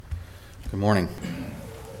Good morning.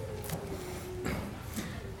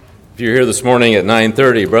 If you're here this morning at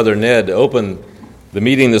 9:30, Brother Ned opened the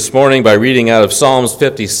meeting this morning by reading out of Psalms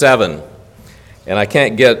 57. And I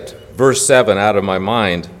can't get verse 7 out of my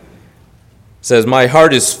mind. It says, "My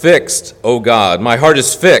heart is fixed, O God, my heart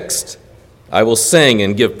is fixed. I will sing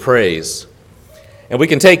and give praise." And we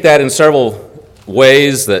can take that in several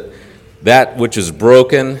ways, that which is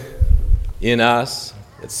broken in us,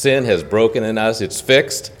 that sin has broken in us, it's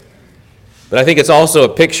fixed. But I think it's also a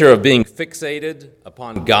picture of being fixated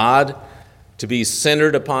upon God, to be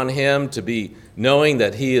centered upon Him, to be knowing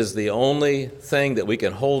that He is the only thing that we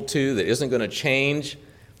can hold to, that isn't going to change,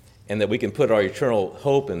 and that we can put our eternal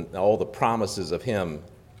hope in all the promises of Him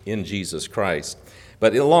in Jesus Christ.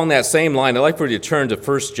 But along that same line, I'd like for you to turn to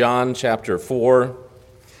 1 John chapter 4, and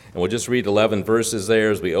we'll just read 11 verses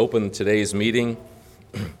there as we open today's meeting.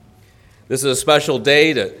 This is a special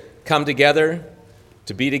day to come together,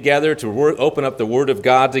 to be together, to open up the Word of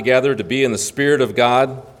God together, to be in the Spirit of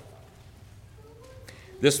God.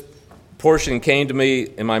 This portion came to me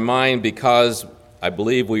in my mind because I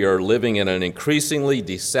believe we are living in an increasingly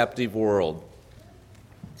deceptive world.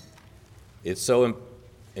 It's so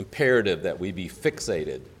imperative that we be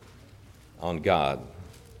fixated on God.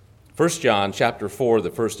 1 John chapter 4, the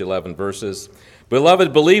first 11 verses.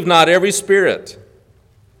 "Beloved, believe not every spirit,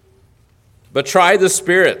 but try the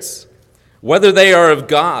spirits, whether they are of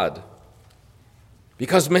God,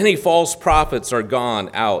 because many false prophets are gone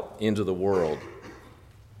out into the world."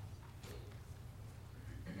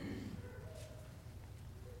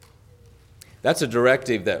 That's a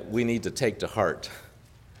directive that we need to take to heart.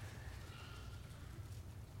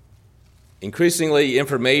 Increasingly,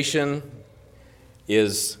 information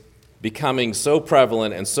is becoming so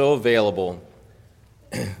prevalent and so available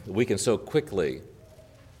that we can so quickly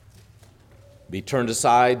be turned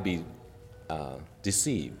aside, be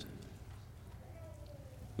deceived.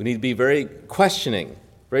 We need to be very questioning,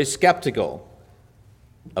 very skeptical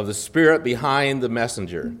of the spirit behind the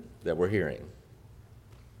messenger that we're hearing.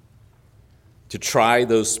 To try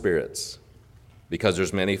those spirits, because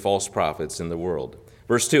there's many false prophets in the world.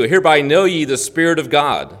 Verse 2, "Hereby know ye the Spirit of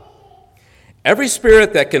God. Every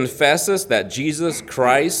spirit that confesseth that Jesus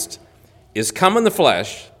Christ is come in the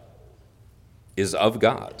flesh is of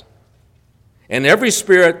God. And every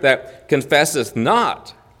spirit that confesseth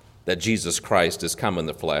not that Jesus Christ is come in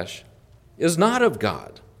the flesh is not of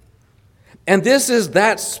God. And this is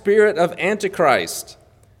that spirit of Antichrist,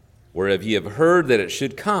 whereof ye have heard that it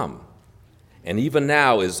should come, and even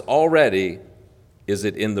now is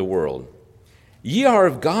it in the world. Ye are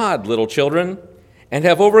of God, little children, and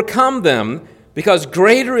have overcome them, because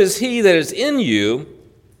greater is he that is in you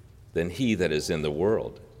than he that is in the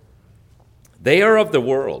world. They are of the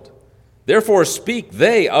world. Therefore speak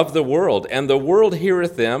they of the world, and the world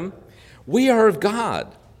heareth them. We are of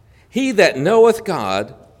God. He that knoweth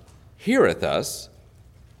God heareth us.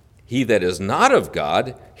 He that is not of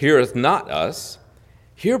God heareth not us.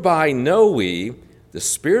 Hereby know we the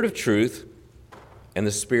spirit of truth and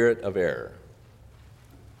the spirit of error."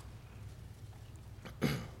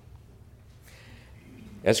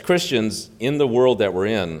 As Christians in the world that we're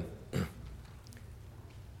in,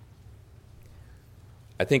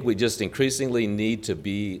 I think we just increasingly need to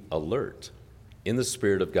be alert in the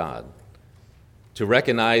Spirit of God, to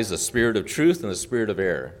recognize the spirit of truth and the spirit of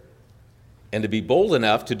error, and to be bold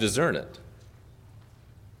enough to discern it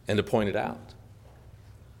and to point it out,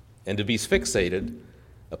 and to be fixated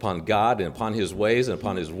upon God and upon His ways and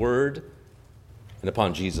upon His Word and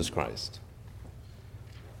upon Jesus Christ.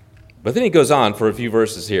 But then he goes on for a few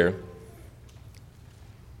verses here,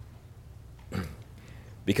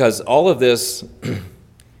 because all of this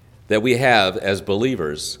that we have as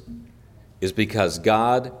believers is because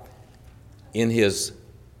God, in His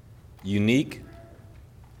unique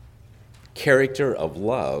character of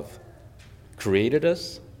love, created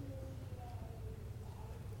us.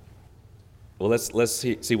 Well, let's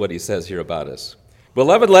see what he says here about us.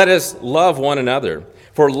 "Beloved, let us love one another,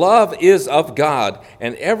 for love is of God,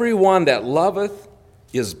 and every one that loveth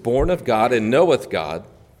is born of God and knoweth God.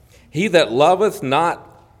 He that loveth not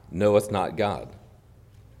knoweth not God,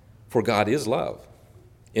 for God is love.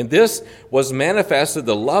 In this was manifested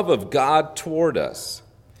the love of God toward us,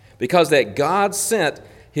 because that God sent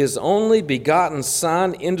His only begotten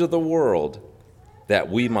Son into the world, that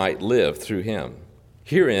we might live through Him.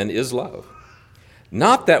 Herein is love.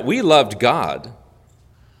 Not that we loved God."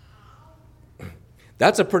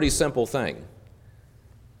 That's a pretty simple thing,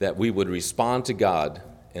 that we would respond to God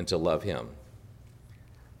and to love Him.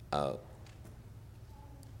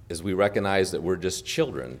 As we recognize that we're just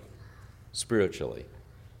children spiritually.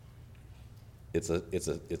 it's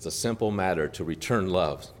a simple matter to return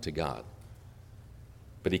love to God.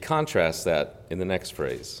 But he contrasts that in the next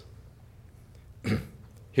phrase.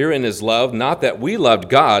 Herein is love, not that we loved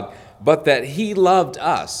God, but that he loved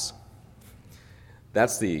us.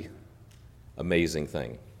 That's the amazing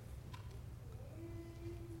thing.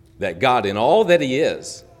 That God, in all that he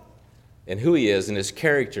is, and who he is, and his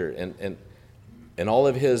character, and all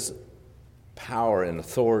of his power and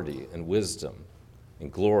authority and wisdom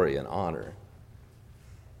and glory and honor,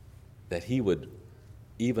 that he would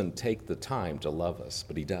even take the time to love us,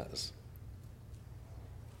 but he does.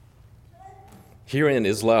 Herein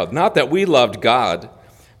is love, not that we loved God,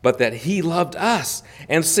 but that he loved us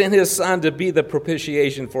and sent his Son to be the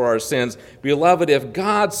propitiation for our sins. Beloved, if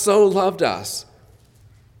God so loved us,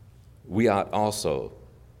 we ought also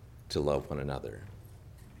to love one another.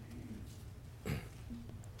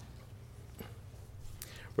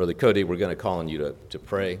 Brother Cody, we're going to call on you to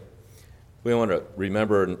pray. We want to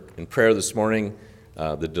remember in prayer this morning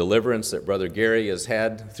the deliverance that Brother Gary has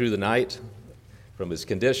had through the night from his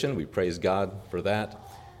condition. We praise God for that.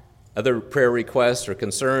 Other prayer requests or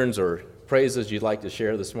concerns or praises you'd like to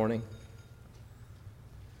share this morning?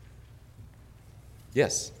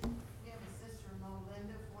 Yes. We have a sister-in-law,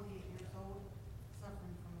 Linda, 48 years old,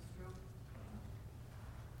 suffering from a stroke.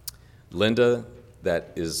 Linda,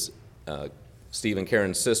 that is Steve and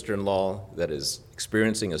Karen's sister-in-law, that is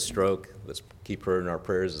experiencing a stroke. Let's keep her in our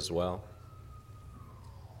prayers as well.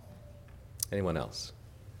 Anyone else?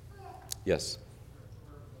 Yes.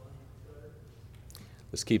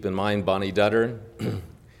 Let's keep in mind Bonnie Dutter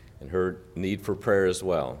and her need for prayer as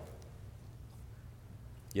well.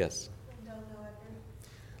 Yes.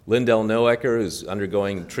 Lindell Noecker, who's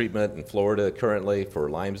undergoing treatment in Florida currently for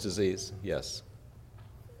Lyme's disease. Yes.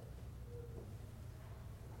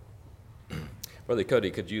 Brother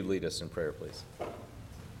Cody, could you lead us in prayer, please?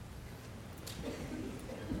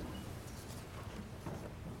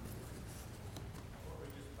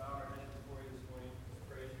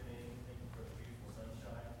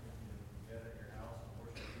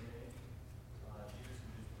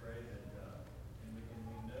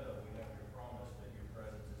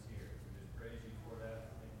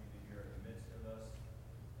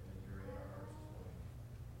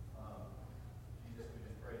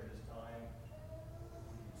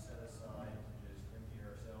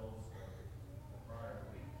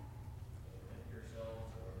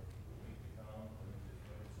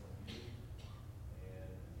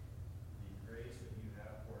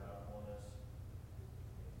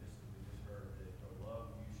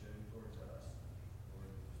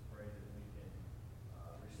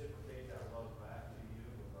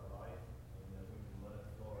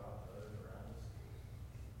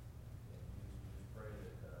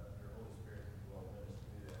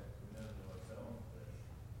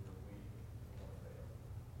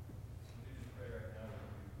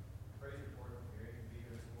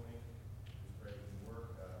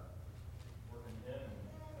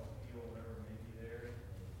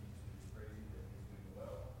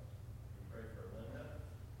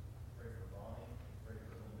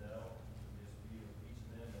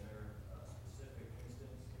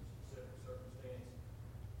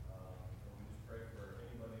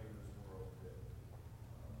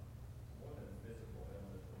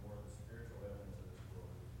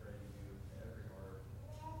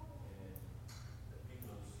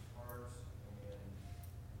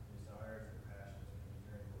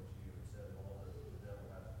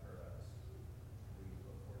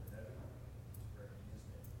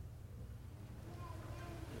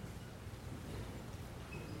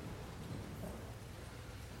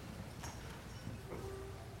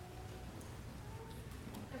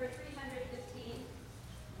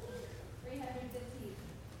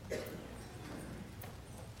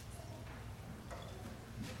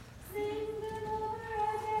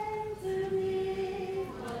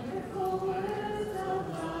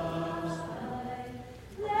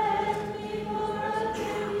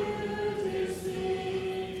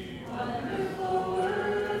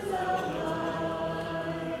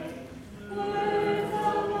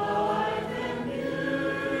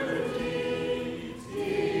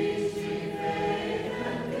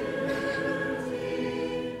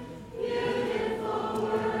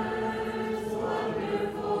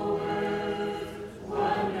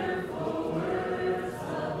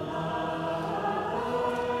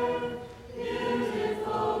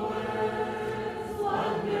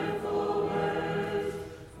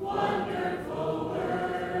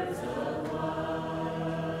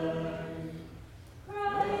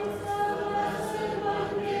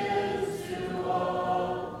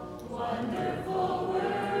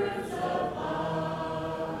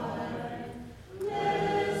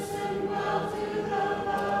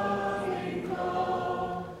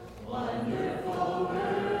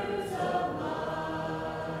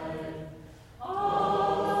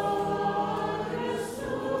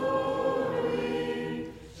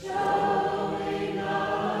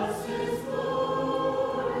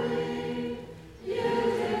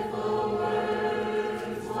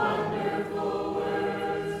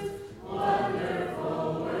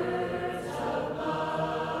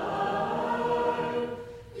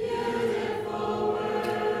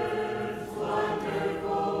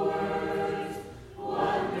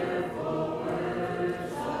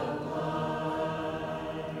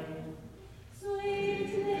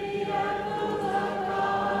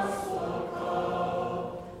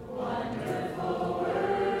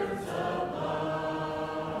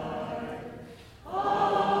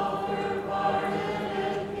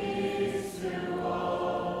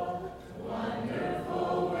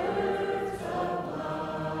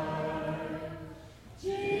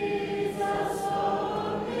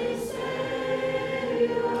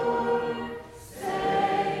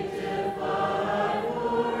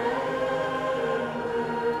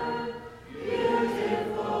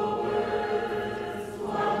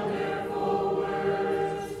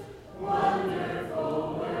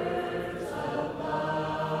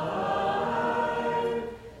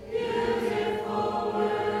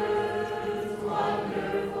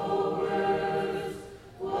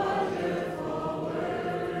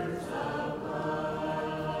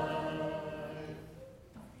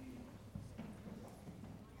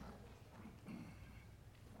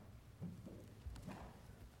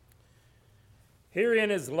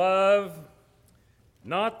 Herein is love,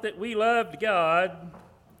 not that we loved God,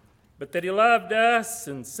 but that he loved us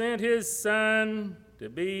and sent his Son to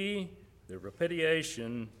be the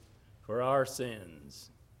propitiation for our sins.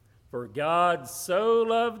 For God so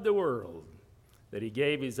loved the world that he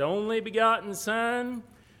gave his only begotten Son,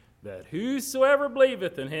 that whosoever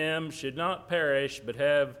believeth in him should not perish, but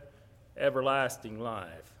have everlasting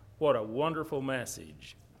life. What a wonderful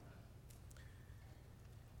message.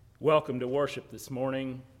 Welcome to worship this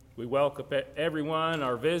morning. We welcome everyone,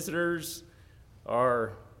 our visitors,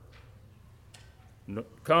 our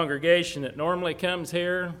congregation that normally comes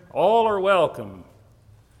here. All are welcome.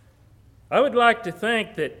 I would like to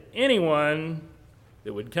think that anyone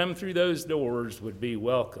that would come through those doors would be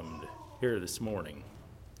welcomed here this morning.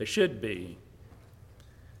 They should be.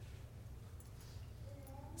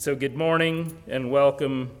 So good morning and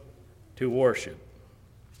welcome to worship.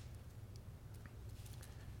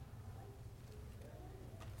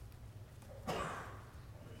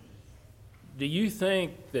 Do you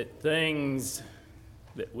think that things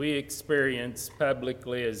that we experience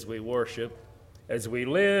publicly as we worship, as we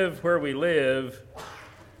live where we live,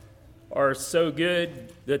 are so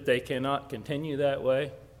good that they cannot continue that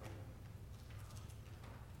way?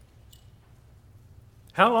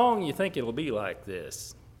 How long do you think it'll be like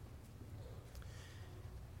this?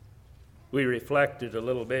 We reflected a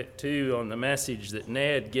little bit, too, on the message that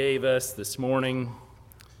Ned gave us this morning.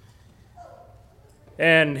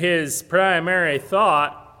 And his primary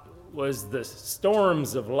thought was the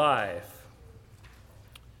storms of life.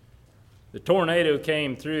 The tornado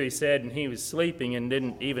came through, he said, and he was sleeping and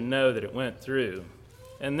didn't even know that it went through.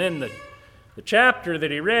 And then the chapter that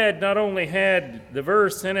he read not only had the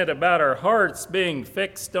verse in it about our hearts being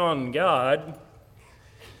fixed on God,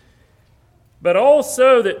 but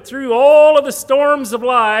also that through all of the storms of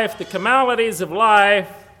life, the calamities of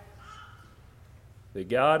life, the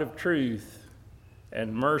God of truth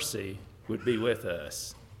and mercy would be with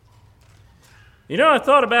us. You know, I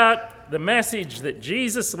thought about the message that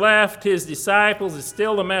Jesus left his disciples is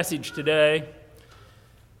still the message today.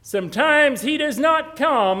 Sometimes he does not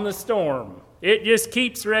calm the storm. It just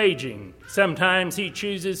keeps raging. Sometimes he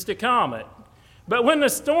chooses to calm it. But when the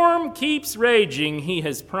storm keeps raging, he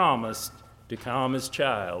has promised to calm his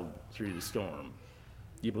child through the storm.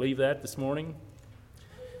 Do you believe that this morning?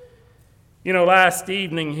 You know, last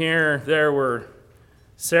evening here, there were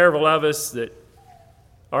several of us that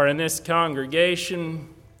are in this congregation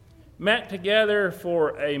met together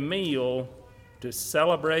for a meal to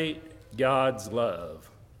celebrate God's love.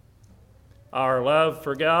 Our love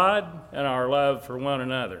for God and our love for one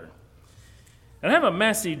another. And I have a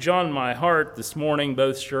message on my heart this morning,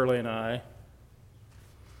 both Shirley and I.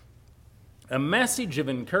 A message of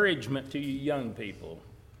encouragement to you young people.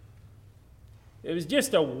 It was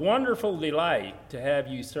just a wonderful delight to have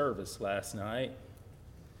you serve us last night.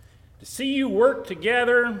 To see you work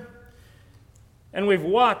together, and we've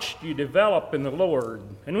watched you develop in the Lord.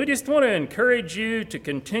 And we just want to encourage you to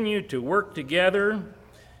continue to work together,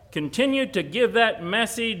 continue to give that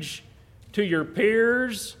message to your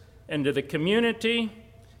peers and to the community,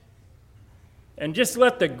 and just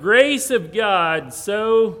let the grace of God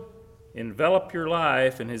so envelop your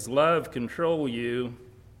life and his love control you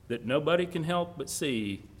that nobody can help but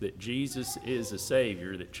see that Jesus is a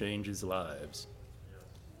Savior that changes lives.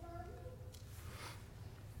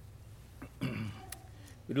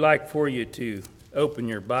 We'd like for you to open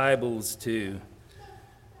your Bibles to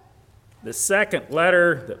the second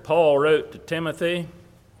letter that Paul wrote to Timothy,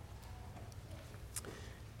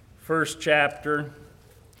 first chapter.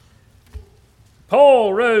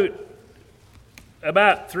 Paul wrote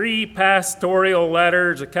about 3 pastoral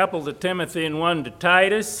letters, a couple to Timothy and one to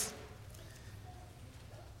Titus.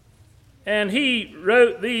 And he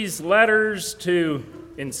wrote these letters to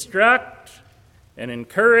instruct and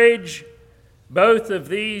encourage both of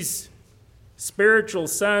these spiritual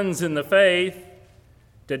sons in the faith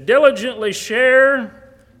to diligently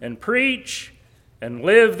share and preach and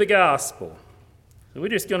live the gospel. So we're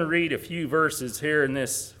just going to read a few verses here in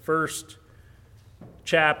this first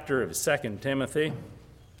chapter of 2 Timothy.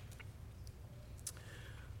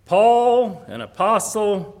 Paul, an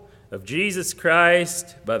apostle of Jesus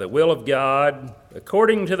Christ by the will of God,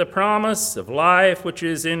 according to the promise of life which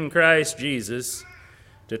is in Christ Jesus,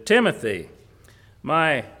 to Timothy,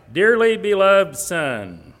 my dearly beloved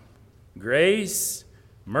son, grace,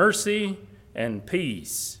 mercy, and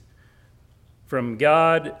peace from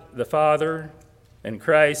God the Father and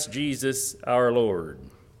Christ Jesus our Lord.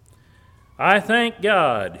 I thank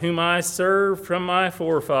God, whom I serve from my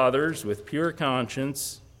forefathers with pure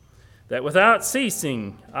conscience, that without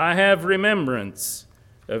ceasing I have remembrance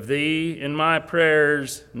of thee in my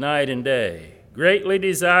prayers night and day, greatly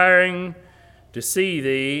desiring to see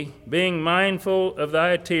thee, being mindful of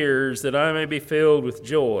thy tears, that I may be filled with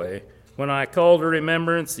joy, when I call to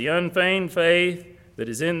remembrance the unfeigned faith that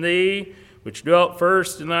is in thee, which dwelt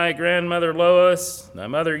first in thy grandmother Lois, thy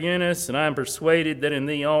mother Eunice, and I am persuaded that in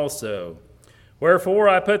thee also. Wherefore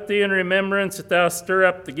I put thee in remembrance that thou stir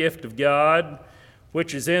up the gift of God,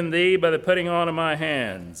 which is in thee by the putting on of my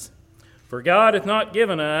hands. For God hath not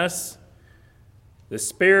given us the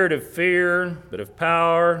spirit of fear, but of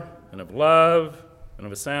power, and of love, and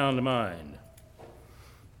of a sound mind.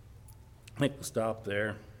 I think we'll stop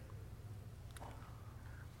there.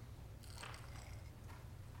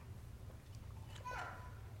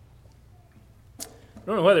 I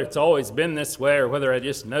don't know whether it's always been this way or whether I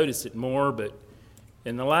just notice it more, but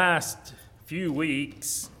in the last few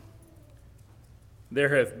weeks,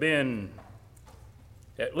 there have been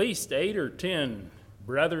at least 8 or 10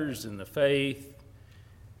 brothers in the faith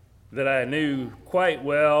that I knew quite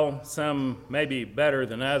well, some maybe better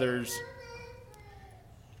than others.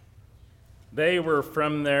 They were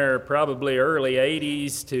from their probably early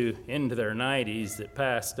 80s to into their 90s that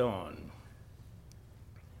passed on.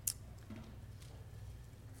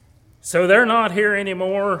 So they're not here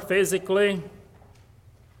anymore physically,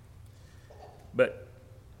 but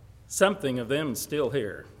something of them is still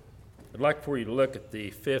here. I'd like for you to look at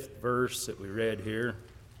the 5th verse that we read here.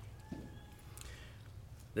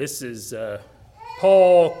 This is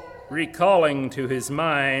Paul recalling to his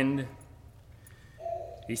mind.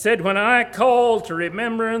 He said, when I call to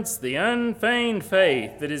remembrance the unfeigned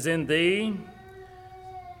faith that is in thee,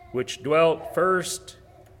 which dwelt first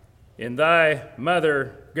in thy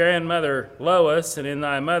grandmother Lois, and in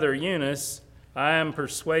thy mother Eunice, I am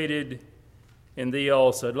persuaded in thee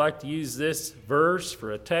also. I'd like to use this verse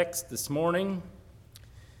for a text this morning.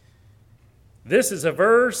 This is a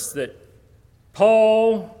verse that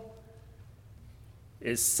Paul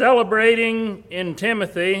is celebrating in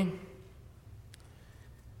Timothy,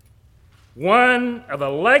 one of a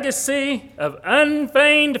legacy of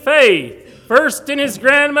unfeigned faith, first in his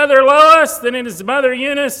grandmother Lois, then in his mother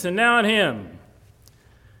Eunice, and now in him.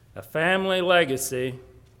 A family legacy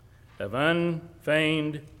of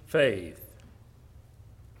unfeigned faith.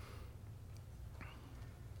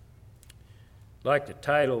 I'd like to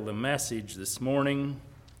title the message this morning,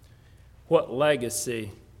 What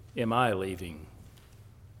Legacy Am I Leaving?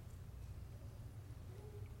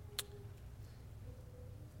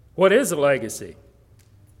 What is a legacy?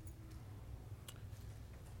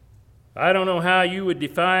 I don't know how you would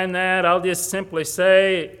define that. I'll just simply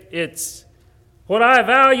say it's what I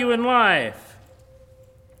value in life.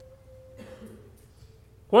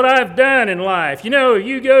 What I've done in life. You know,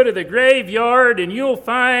 you go to the graveyard and you'll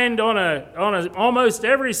find on almost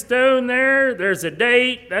every stone there's a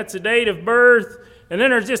date. That's a date of birth. And then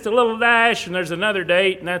there's just a little dash and there's another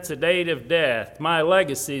date, and that's a date of death. My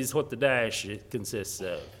legacy is what the dash consists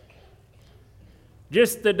of.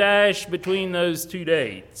 Just the dash between those two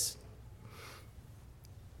dates.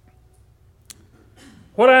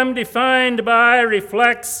 What I'm defined by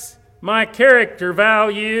reflects my character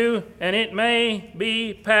value, and it may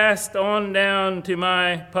be passed on down to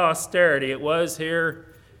my posterity. It was here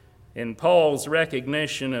in Paul's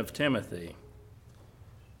recognition of Timothy.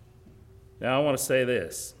 Now I want to say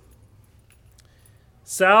this.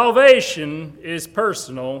 Salvation is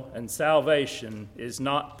personal, and salvation is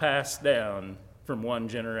not passed down from one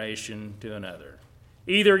generation to another.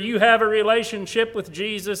 Either you have a relationship with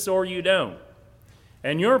Jesus or you don't.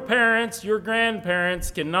 And your parents, your grandparents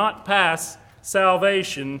cannot pass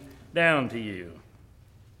salvation down to you.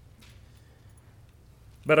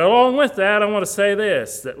 But along with that, I want to say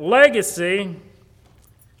this, that legacy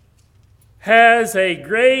has a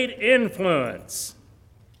great influence.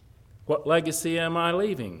 What legacy am I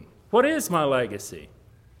leaving? What is my legacy?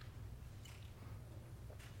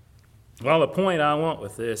 Well, the point I want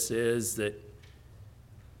with this is that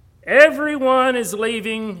everyone is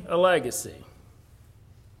leaving a legacy.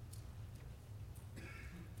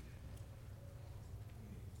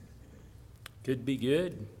 Could be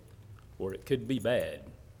good, or it could be bad.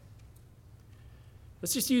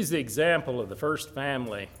 Let's just use the example of the first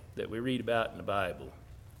family that we read about in the Bible.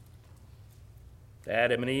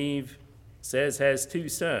 Adam and Eve says has 2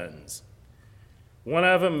 sons. One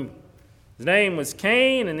of them, his name was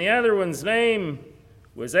Cain, and the other one's name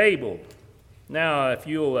was Abel. Now, if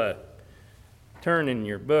you'll turn in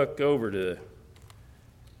your book over to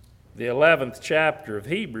the 11th chapter of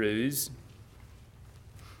Hebrews,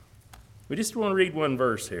 we just want to read one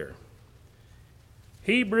verse here.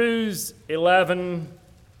 Hebrews 11,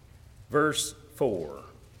 verse 4.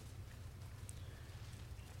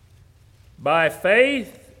 By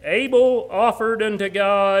faith, Abel offered unto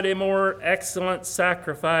God a more excellent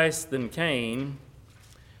sacrifice than Cain,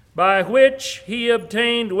 by which he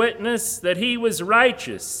obtained witness that he was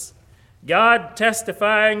righteous, God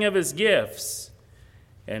testifying of his gifts,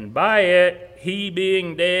 and by it he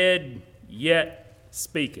being dead yet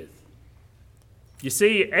speaketh. You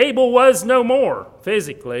see, Abel was no more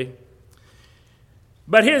physically,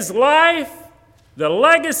 but his life, the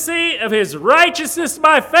legacy of his righteousness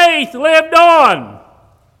by faith, lived on.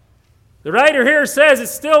 The writer here says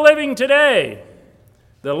it's still living today.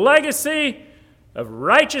 The legacy of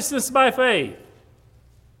righteousness by faith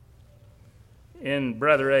in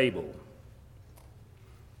Brother Abel.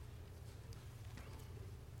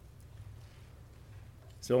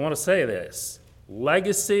 So I want to say this.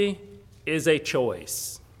 Legacy is a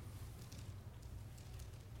choice.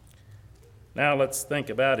 Now let's think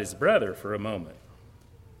about his brother for a moment.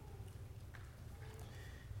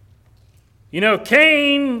 You know,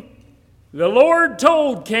 Cain, the Lord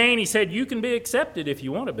told Cain, he said, you can be accepted if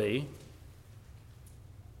you want to be.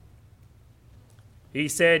 He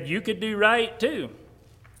said, you could do right too,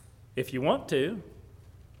 if you want to.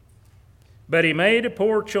 But he made a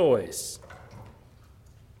poor choice.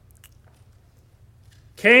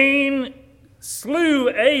 Cain slew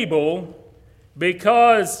Abel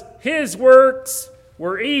because his works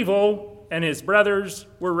were evil and his brothers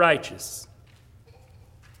were righteous.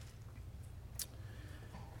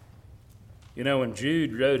 You know, when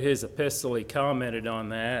Jude wrote his epistle, he commented on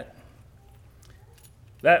that.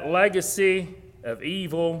 That legacy of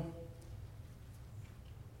evil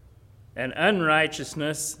and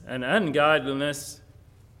unrighteousness and ungodliness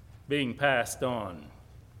being passed on.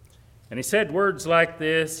 And he said words like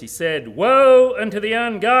this. He said, woe unto the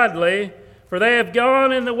ungodly, for they have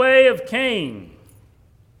gone in the way of Cain.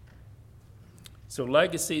 So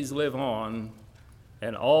legacies live on,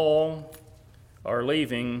 and all are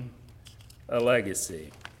leaving a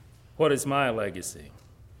legacy. What is my legacy?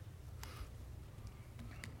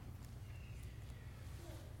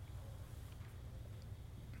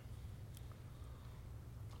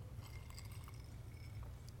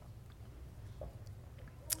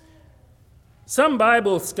 Some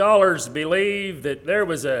Bible scholars believe that there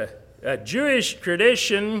was a Jewish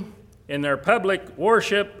tradition in their public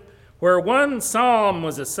worship where one psalm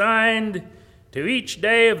was assigned to each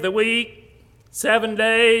day of the week, 7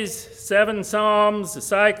 days, 7 psalms, a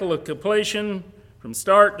cycle of completion from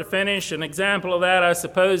start to finish. An example of that, I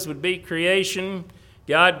suppose, would be creation.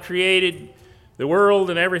 God created the world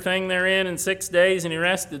and everything therein in 6 days, and he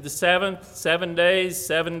rested the seventh. 7 days,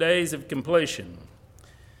 7 days of completion.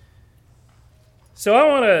 So I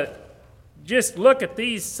want to just look at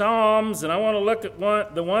these psalms, and I want to look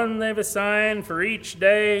at the one they've assigned for each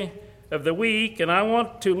day of the week, and I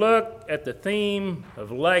want to look at the theme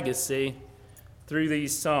of legacy through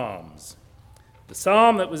these psalms. The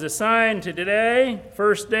psalm that was assigned to today,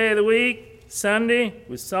 first day of the week, Sunday,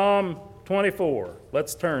 was Psalm 24.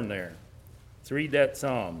 Let's turn there. Let's read that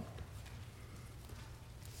psalm.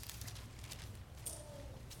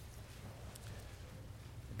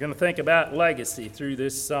 We're going to think about legacy through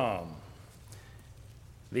this psalm.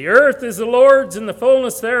 The earth is the Lord's, and the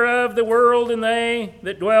fullness thereof, the world, and they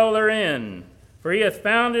that dwell therein. For he hath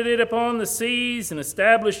founded it upon the seas, and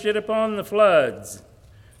established it upon the floods.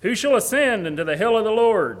 Who shall ascend into the hill of the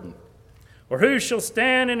Lord? Or who shall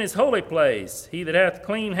stand in his holy place? He that hath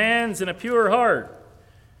clean hands and a pure heart,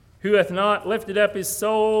 who hath not lifted up his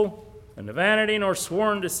soul unto vanity, nor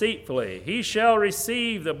sworn deceitfully. He shall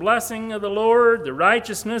receive the blessing of the Lord, the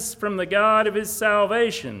righteousness from the God of his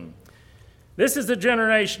salvation. This is the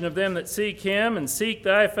generation of them that seek him, and seek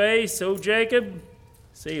thy face, O Jacob.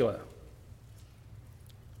 Selah.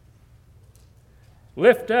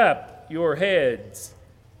 Lift up your heads,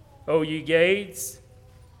 O ye gates,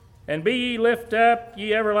 and be ye lift up,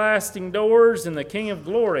 ye everlasting doors, and the King of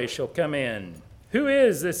glory shall come in. Who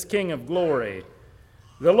is this King of glory?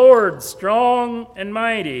 The Lord strong and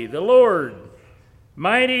mighty, the Lord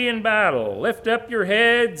mighty in battle. Lift up your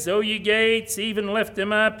heads, O ye gates, even lift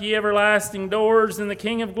them up, ye everlasting doors, and the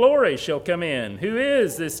King of glory shall come in. Who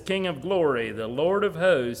is this King of glory? The Lord of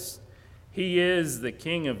hosts. He is the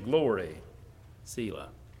King of glory. Selah.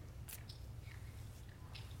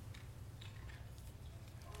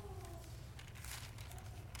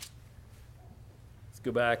 Let's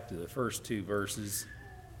go back to the first 2 verses.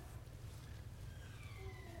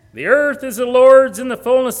 The earth is the Lord's, and the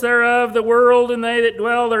fullness thereof, the world, and they that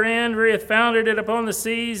dwell therein. For he hath founded it upon the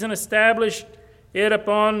seas, and established it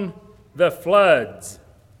upon the floods.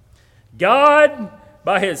 God,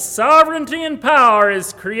 by his sovereignty and power,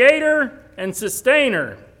 is creator and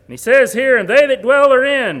sustainer. And he says here, and they that dwell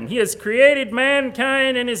therein, he has created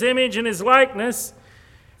mankind in his image and his likeness,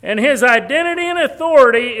 and his identity and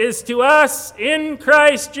authority is to us in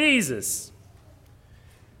Christ Jesus.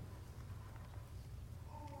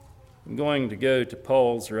 I'm going to go to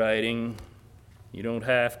Paul's writing. You don't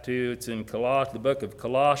have to. It's in the book of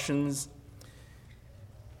Colossians.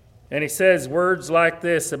 And he says words like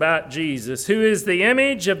this about Jesus, who is the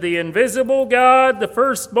image of the invisible God, the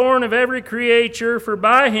firstborn of every creature, for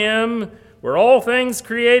by him were all things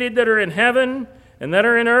created that are in heaven and that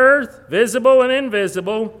are in earth, visible and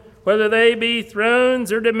invisible, whether they be thrones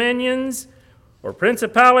or dominions or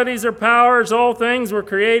principalities or powers, all things were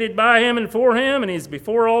created by him and for him, and he's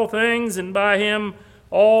before all things, and by him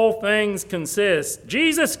all things consist.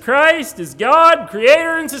 Jesus Christ is God,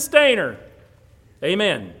 creator and sustainer.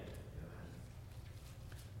 Amen.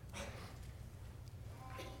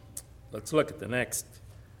 Let's look at the next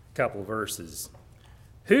couple verses.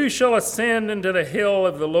 Who shall ascend into the hill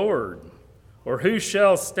of the Lord? Or who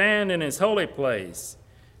shall stand in his holy place?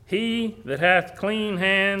 He that hath clean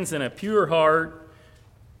hands and a pure heart,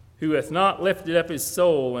 who hath not lifted up his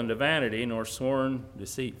soul unto vanity, nor sworn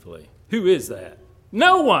deceitfully. Who is that?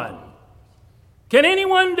 No one. Can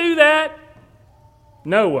anyone do that?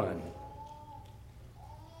 No one.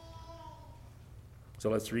 So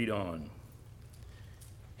let's read on.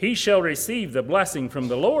 He shall receive the blessing from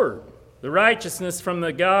the Lord, the righteousness from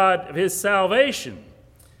the God of his salvation.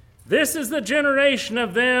 This is the generation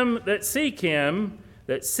of them that seek him,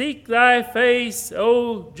 that seek thy face,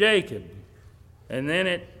 O Jacob. And then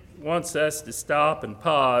it wants us to stop and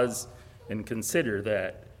pause and consider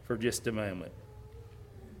that for just a moment.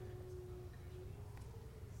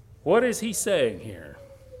 What is he saying here?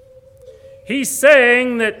 He's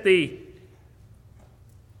saying that the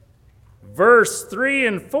verse 3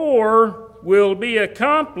 and 4 will be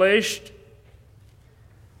accomplished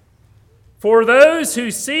for those who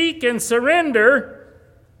seek and surrender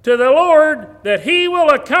to the Lord, that he will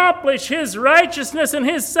accomplish his righteousness and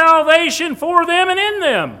his salvation for them and in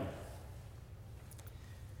them.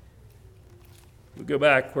 We'll go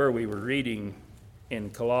back where we were reading in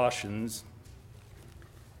Colossians.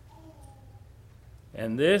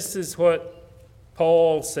 And this is what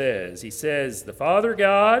Paul says. He says, the Father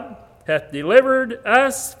God hath delivered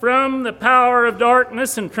us from the power of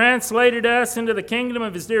darkness and translated us into the kingdom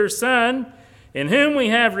of his dear Son, in whom we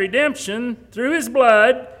have redemption through his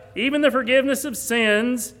blood, even the forgiveness of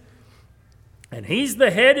sins. And he's the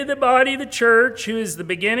head of the body, the church, who is the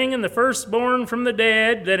beginning and the firstborn from the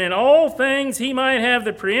dead, that in all things he might have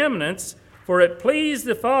the preeminence. For it pleased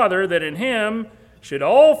the Father that in him should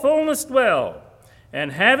all fullness dwell.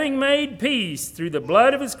 And having made peace through the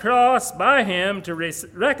blood of his cross by him to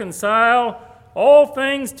reconcile all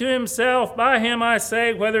things to himself, by him I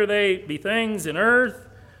say, whether they be things in earth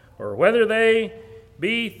or whether they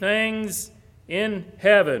be things in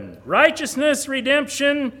heaven. Righteousness,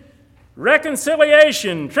 redemption,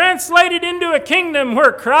 reconciliation, translated into a kingdom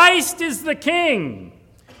where Christ is the King,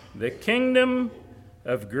 the kingdom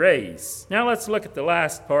of grace. Now let's look at the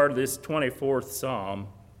last part of this 24th Psalm.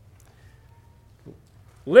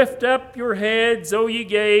 Lift up your heads, O ye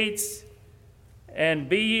gates, and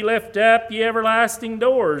be ye lift up, ye everlasting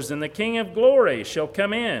doors, and the King of glory shall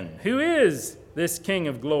come in. Who is this King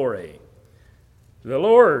of glory? The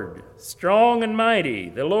Lord, strong and mighty,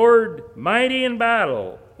 the Lord, mighty in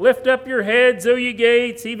battle. Lift up your heads, O ye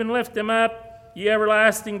gates, even lift them up, ye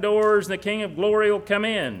everlasting doors, and the King of glory will come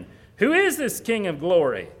in. Who is this King of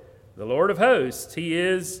glory? The Lord of hosts. He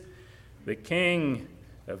is the King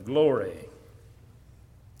of glory.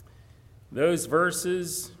 Those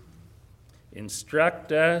verses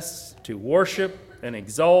instruct us to worship and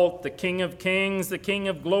exalt the King of kings, the King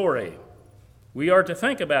of glory. We are to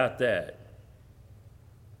think about that.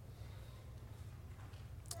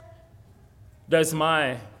 Does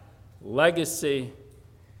my legacy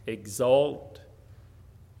exalt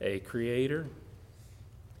a creator?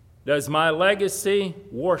 Does my legacy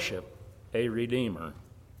worship a redeemer?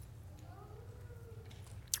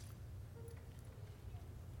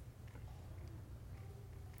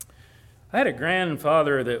 I had a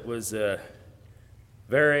grandfather that was a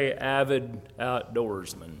very avid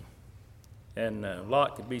outdoorsman. And a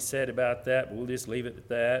lot could be said about that, but we'll just leave it at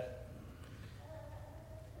that.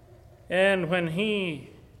 And when he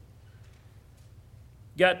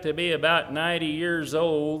got to be about 90 years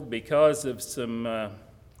old because of some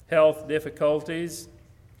health difficulties,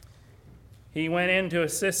 he went into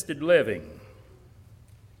assisted living.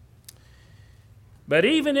 But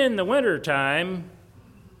even in the wintertime,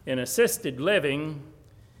 in assisted living,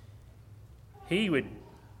 he would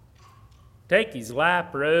take his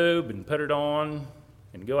lap robe and put it on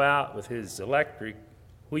and go out with his electric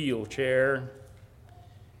wheelchair.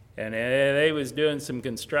 And they was doing some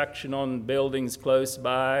construction on buildings close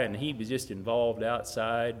by, and he was just involved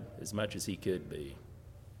outside as much as he could be.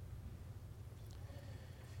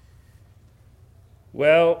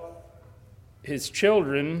 Well, his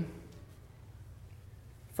children,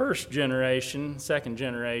 first generation, second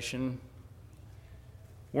generation,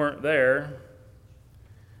 weren't there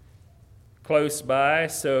close by,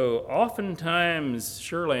 so oftentimes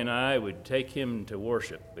Shirley and I would take him to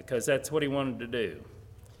worship because that's what he wanted to do.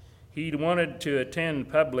 He wanted to attend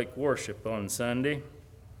public worship on Sunday.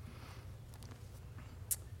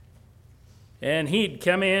 And he'd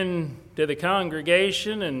come in to the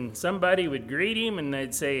congregation and somebody would greet him and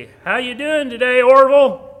they'd say, "How you doing today,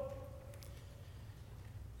 Orville?"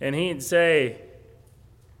 And he'd say,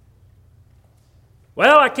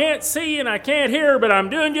 "Well, I can't see and I can't hear, but I'm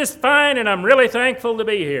doing just fine and I'm really thankful to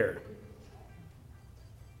be here."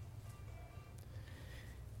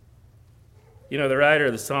 You know, the writer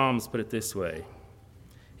of the Psalms put it this way.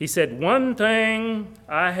 He said, "One thing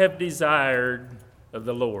I have desired of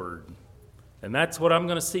the Lord, and that's what I'm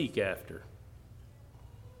going to seek after,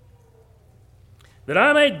 that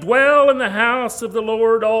I may dwell in the house of the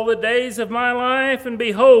Lord all the days of my life, and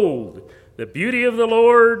behold the beauty of the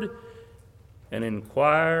Lord, and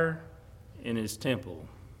inquire in his temple."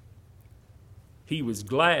 He was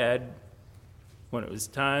glad when it was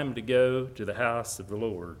time to go to the house of the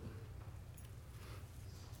Lord.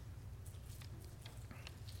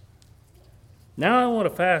 Now I want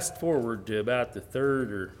to fast forward to about the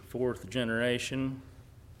third or fourth generation.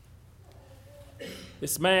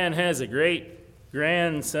 This man has a great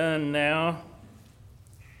grandson now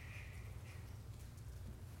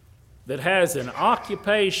that has an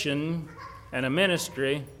occupation and a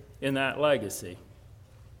ministry in that legacy.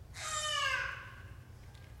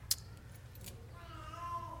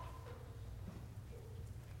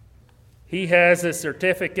 He has a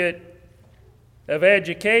certificate of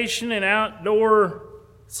education in outdoor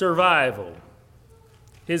survival.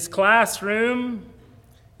 His classroom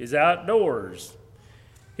is outdoors.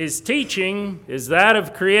 His teaching is that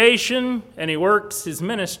of creation, and he works his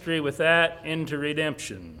ministry with that into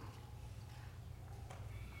redemption.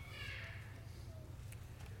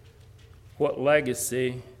 What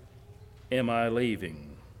legacy am I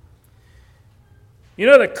leaving? You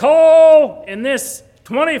know, the call in this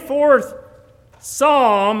 24th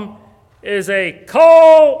Psalm is a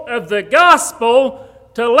call of the gospel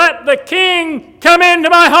to let the King come into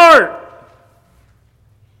my heart.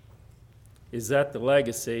 Is that the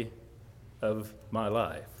legacy of my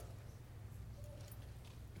life?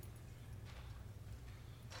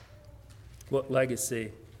 What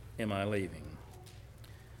legacy am I leaving?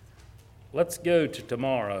 Let's go to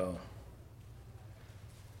tomorrow.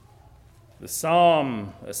 The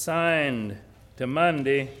psalm assigned to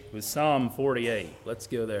Monday was Psalm 48. Let's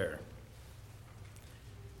go there.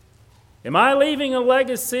 Am I leaving a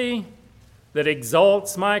legacy that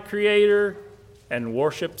exalts my Creator and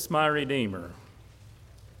worships my Redeemer?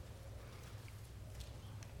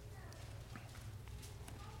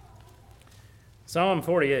 Psalm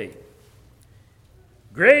 48.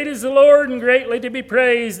 Great is the Lord and greatly to be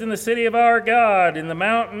praised in the city of our God, in the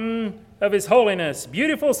mountain of his holiness.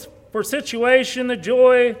 Beautiful for situation, the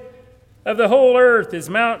joy of the whole earth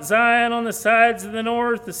is Mount Zion on the sides of the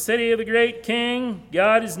north, the city of the great King.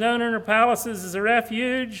 God is known in her palaces as a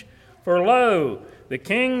refuge. For lo, the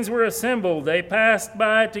kings were assembled. They passed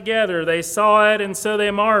by together. They saw it, and so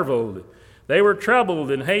they marveled. They were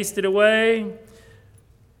troubled and hasted away.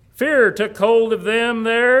 Fear took hold of them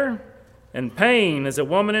there, and pain as a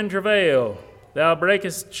woman in travail. Thou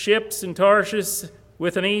breakest ships in Tarshish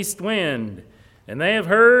with an east wind. And they have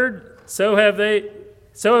heard, so have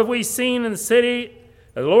we seen in the city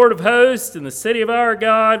of the Lord of hosts, in the city of our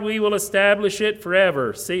God, we will establish it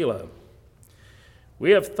forever. Selah.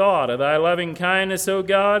 We have thought of thy loving kindness, O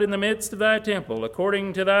God, in the midst of thy temple.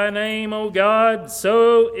 According to thy name, O God,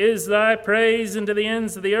 so is thy praise unto the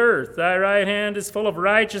ends of the earth. Thy right hand is full of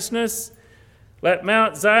righteousness. Let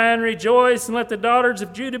Mount Zion rejoice, and let the daughters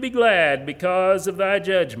of Judah be glad because of thy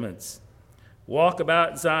judgments. Walk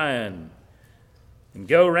about Zion, and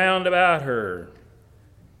go round about her.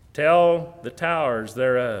 Tell the towers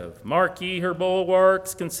thereof. Mark ye her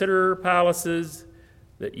bulwarks, consider her palaces,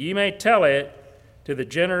 that ye may tell it to the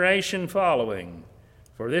generation following.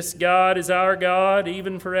 For this God is our God,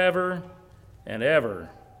 even forever and ever.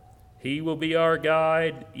 He will be our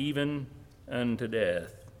guide, even unto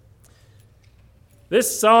death.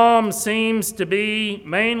 This psalm seems to be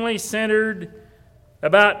mainly centered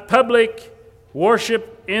about public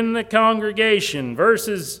worship in the congregation.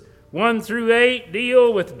 Verses 1 through 8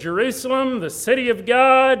 deal with Jerusalem, the city of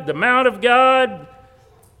God, the Mount of God,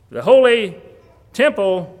 the holy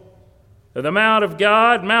temple of the Mount of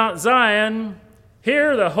God, Mount Zion.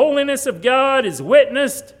 Here, the holiness of God is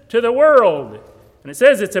witnessed to the world. And it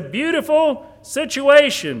says it's a beautiful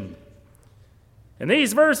situation. And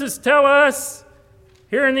these verses tell us,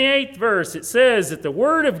 here in the 8th verse, it says that the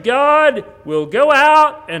word of God will go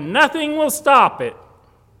out and nothing will stop it.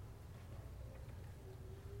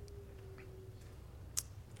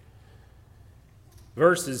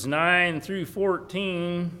 Verses 9 through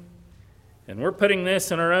 14, and we're putting this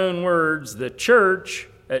in our own words, the church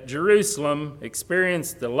at Jerusalem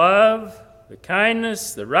experienced the love, the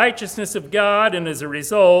kindness, the righteousness of God, and as a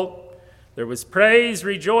result, there was praise,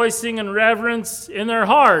 rejoicing, and reverence in their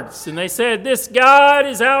hearts. And they said, "This God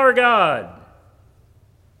is our God."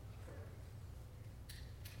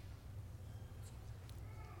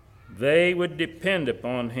 They would depend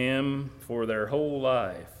upon him for their whole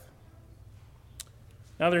life.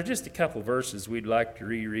 Now, there's just a couple verses we'd like to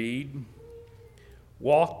reread.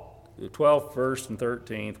 Walk, the 12th verse and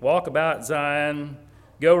 13th. Walk about Zion,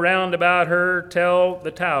 go round about her, tell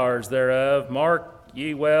the towers thereof, mark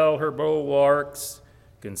ye well her bulwarks,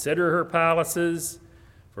 consider her palaces,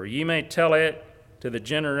 for ye may tell it to the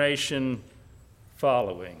generation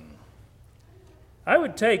following. I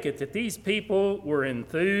would take it that these people were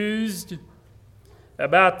enthused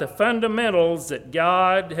about the fundamentals that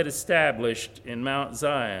God had established in Mount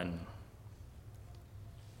Zion.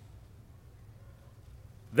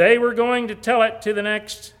 They were going to tell it to the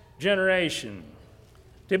next generation.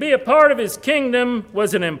 To be a part of his kingdom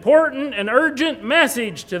was an important and urgent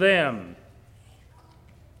message to them.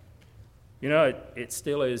 You know, it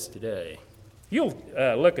still is today. You'll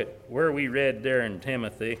look at where we read there in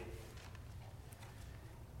Timothy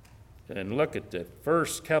and look at the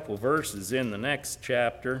first couple verses in the next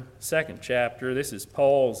chapter, 2nd chapter. This is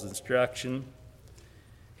Paul's instruction.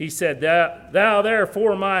 He said, Thou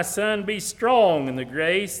therefore, my son, be strong in the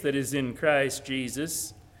grace that is in Christ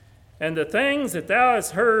Jesus, and the things that thou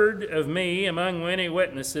hast heard of me among many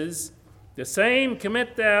witnesses, the same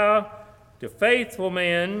commit thou to faithful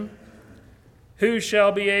men, who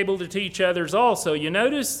shall be able to teach others also. You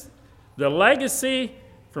notice the legacy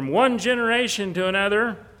from one generation to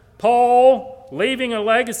another. Paul leaving a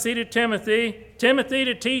legacy to Timothy, Timothy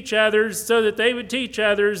to teach others so that they would teach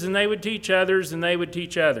others and they would teach others and they would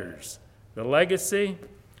teach others. The legacy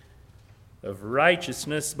of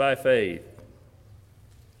righteousness by faith.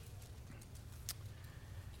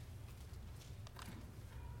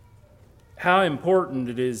 How important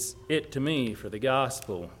it is to me for the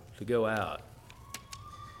gospel to go out.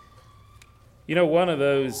 You know, one of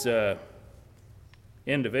those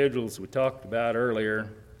individuals we talked about earlier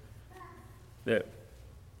that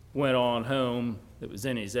went on home, that was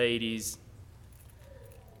in his 80s,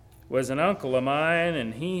 was an uncle of mine,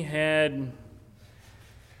 and he had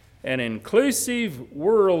an inclusive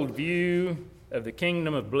worldview of the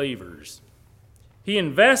kingdom of believers. He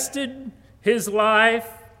invested his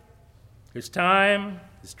life, his time,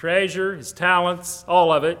 his treasure, his talents,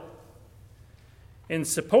 all of it, in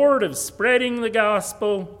support of spreading the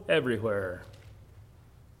gospel everywhere.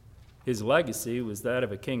 His legacy was that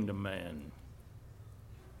of a kingdom man.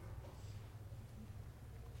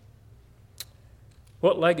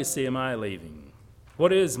 What legacy am I leaving?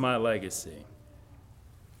 What is my legacy?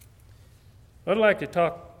 I'd like to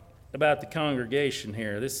talk about the congregation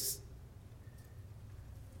here. This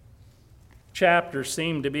chapter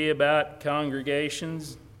seemed to be about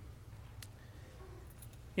congregations.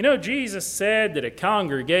 You know, Jesus said that a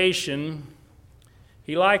congregation,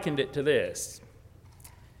 he likened it to this.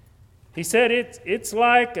 He said it's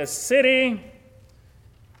like a city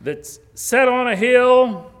that's set on a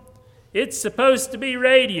hill. It's supposed to be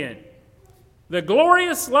radiant. The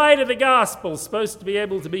glorious light of the gospel is supposed to be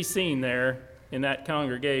able to be seen there in that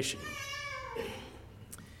congregation.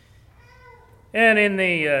 And in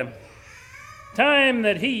the time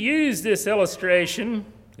that he used this illustration,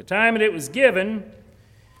 the time that it was given,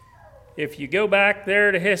 if you go back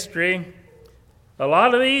there to history, a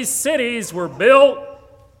lot of these cities were built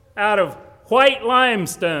out of white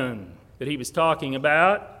limestone that he was talking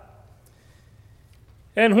about.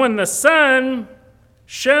 And when the sun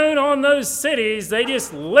shone on those cities, they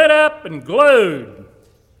just lit up and glowed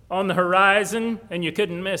on the horizon, and you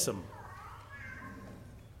couldn't miss them.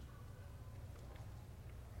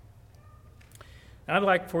 I'd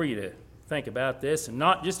like for you to think about this, and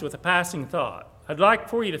not just with a passing thought. I'd like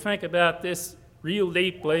for you to think about this real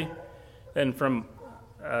deeply and from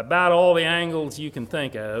about all the angles you can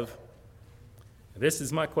think of. This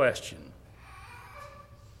is my question.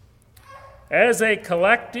 As a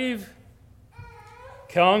collective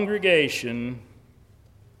congregation,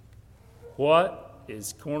 what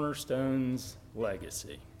is Cornerstone's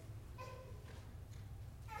legacy?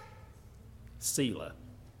 Selah.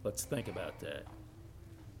 Let's think about that.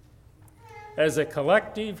 As a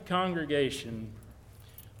collective congregation,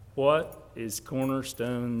 what is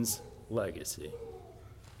Cornerstone's legacy?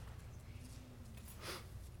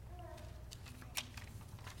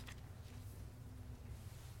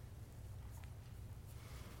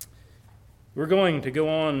 We're going to go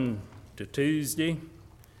on to Tuesday.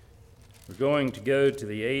 We're going to go to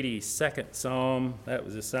the 82nd Psalm. That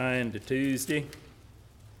was assigned to Tuesday.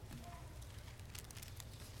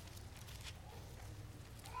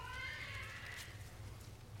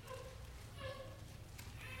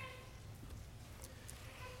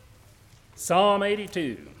 Psalm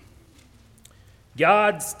 82.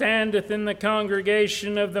 God standeth in the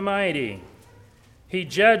congregation of the mighty. He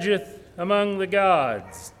judgeth among the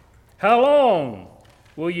gods. How long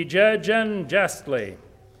will ye judge unjustly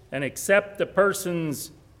and accept the persons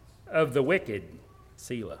of the wicked?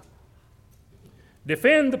 Selah.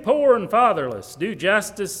 Defend the poor and fatherless. Do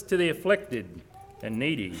justice to the afflicted and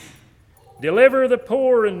needy. Deliver the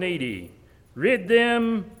poor and needy. Rid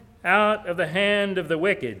them out of the hand of the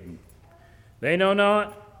wicked. They know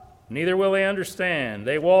not, neither will they understand.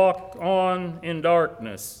 They walk on in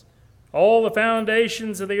darkness. All the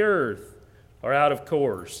foundations of the earth are out of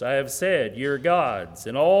course. I have said, ye are gods,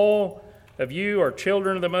 and all of you are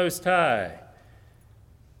children of the Most High.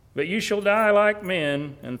 But you shall die like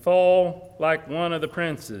men, and fall like one of the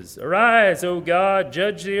princes. Arise, O God,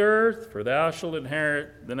 judge the earth, for thou shalt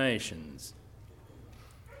inherit the nations.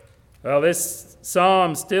 Well, this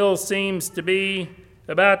psalm still seems to be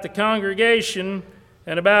about the congregation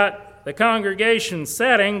and about the congregation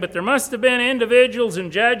setting, but there must have been individuals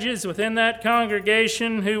and judges within that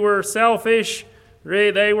congregation who were selfish.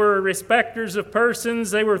 They were respecters of persons.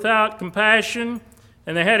 They were without compassion,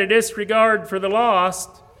 and they had a disregard for the lost.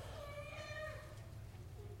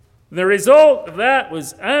 The result of that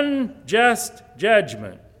was unjust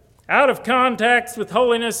judgment, out of context with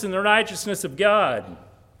holiness and the righteousness of God.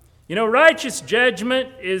 You know, righteous judgment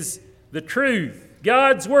is the truth,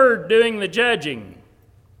 God's word doing the judging.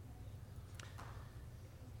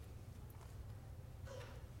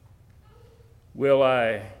 Will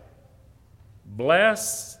I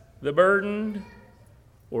bless the burdened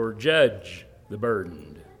or judge the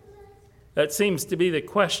burdened? That seems to be the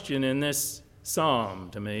question in this psalm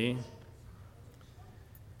to me.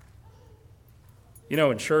 You know,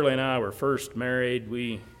 when Shirley and I were first married,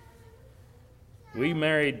 we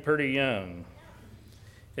married pretty young.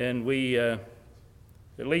 And we, at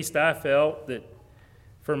least I felt that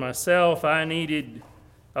for myself, I needed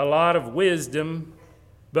a lot of wisdom,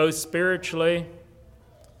 both spiritually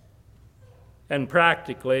and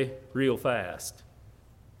practically, real fast.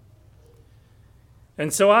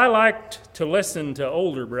 And so I liked to listen to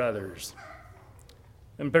older brothers.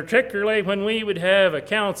 And particularly when we would have a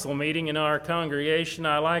council meeting in our congregation,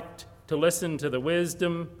 I liked to listen to the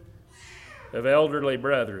wisdom of elderly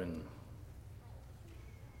brethren.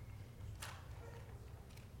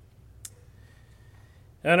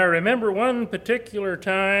 And I remember one particular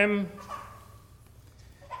time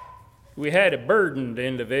we had a burdened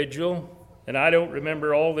individual, and I don't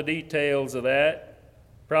remember all the details of that,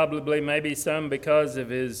 probably maybe some because of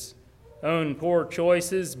his own poor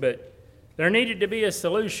choices, but there needed to be a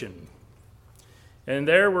solution. And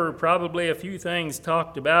there were probably a few things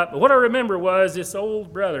talked about, but what I remember was this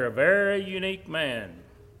old brother, a very unique man.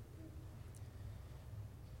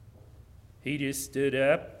 He just stood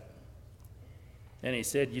up and he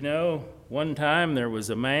said, you know, one time there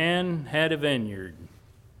was a man had a vineyard.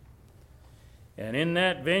 And in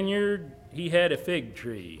that vineyard, he had a fig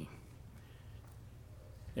tree.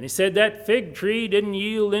 And he said that fig tree didn't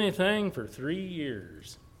yield anything for 3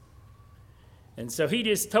 years. And so he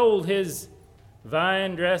just told his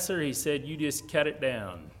vine dresser, he said, you just cut it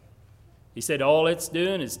down. He said, all it's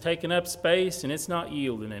doing is taking up space and it's not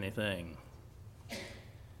yielding anything.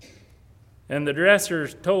 And the dresser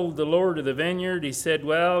told the Lord of the vineyard, he said,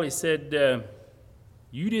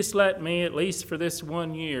 you just let me, at least for this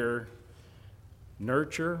 1 year,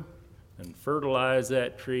 nurture and fertilize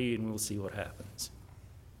that tree and we'll see what happens.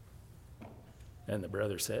 And the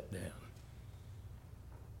brother sat down.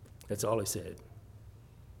 That's all he said.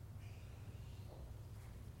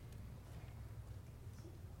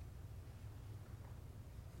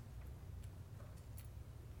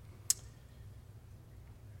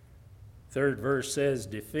 Third verse says,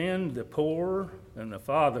 defend the poor and the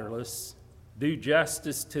fatherless, do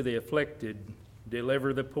justice to the afflicted,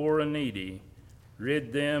 deliver the poor and needy,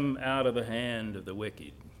 rid them out of the hand of the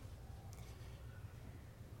wicked.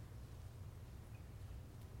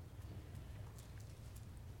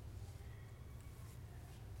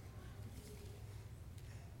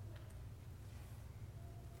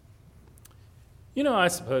 You know, I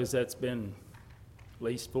suppose that's been at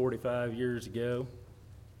least 45 years ago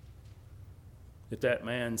that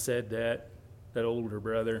man said that older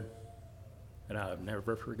brother, and I've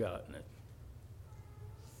never forgotten it.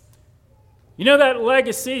 You know, that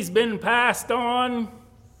legacy's been passed on.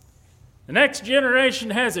 The next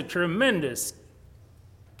generation has a tremendous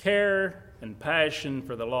care and passion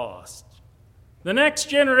for the lost. The next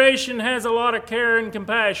generation has a lot of care and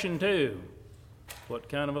compassion too. What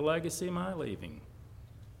kind of a legacy am I leaving?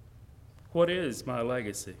 What is my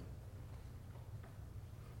legacy?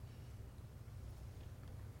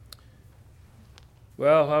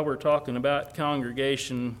 Well, while we're talking about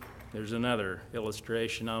congregation, there's another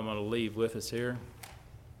illustration I'm going to leave with us here.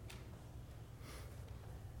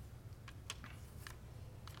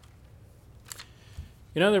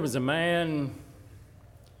 You know, there was a man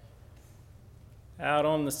out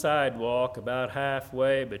on the sidewalk about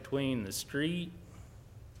halfway between the street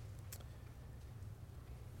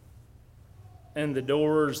and the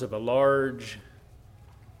doors of a large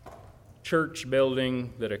church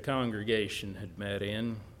building that a congregation had met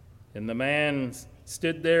in. And the man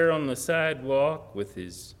stood there on the sidewalk with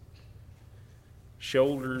his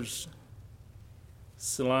shoulders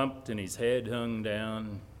slumped and his head hung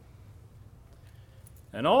down.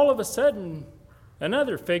 And all of a sudden,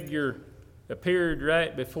 another figure appeared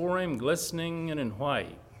right before him, glistening and in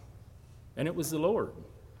white. And it was the Lord.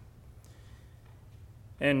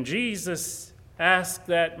 And Jesus asked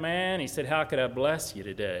that man, he said, "How could I bless you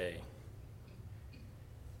today?"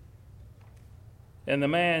 And the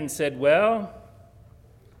man said, "Well,"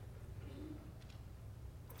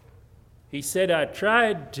 he said, "I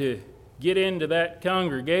tried to get into that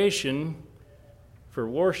congregation for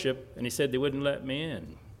worship," and he said, "They wouldn't let me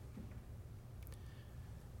in."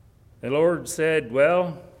 The Lord said,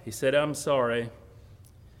 "Well," he said, "I'm sorry.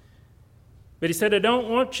 But," he said, "I don't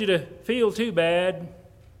want you to feel too bad."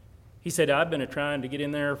 He said, "I've been trying to get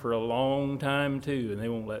in there for a long time too, and they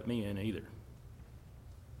won't let me in either."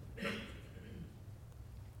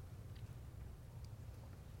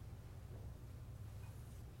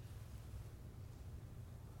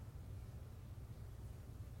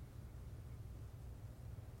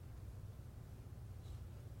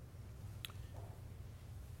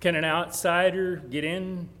 Can an outsider get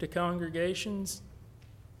into congregations?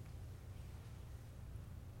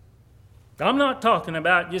 I'm not talking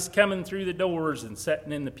about just coming through the doors and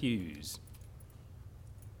sitting in the pews.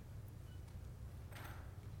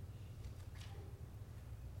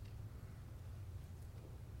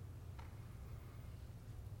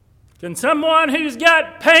 Can someone who's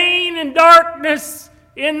got pain and darkness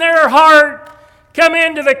in their heart come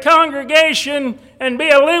into the congregation and be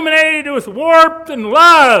illuminated with warmth and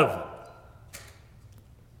love?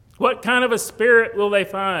 What kind of a spirit will they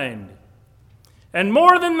find? And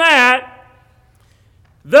more than that,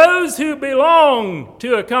 those who belong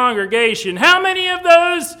to a congregation, how many of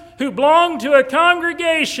those who belong to a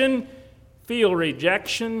congregation feel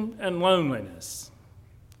rejection and loneliness?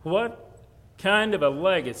 What kind of a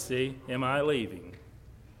legacy am I leaving?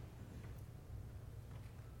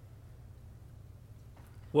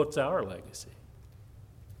 What's our legacy?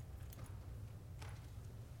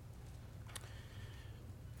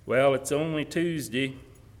 Well, it's only Tuesday,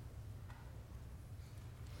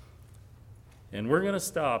 and we're going to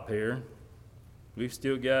stop here. We've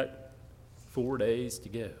still got 4 days to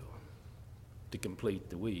go to complete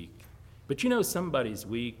the week. But you know, somebody's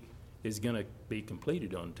week is going to be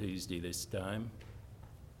completed on Tuesday this time.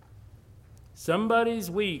 Somebody's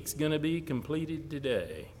week's going to be completed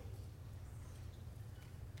today.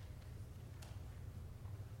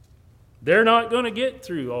 They're not going to get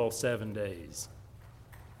through all 7 days,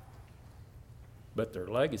 but their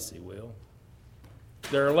legacy will.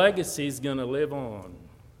 Their legacy is going to live on.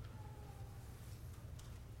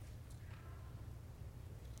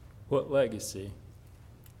 What legacy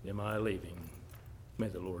am I leaving? May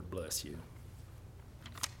the Lord bless you.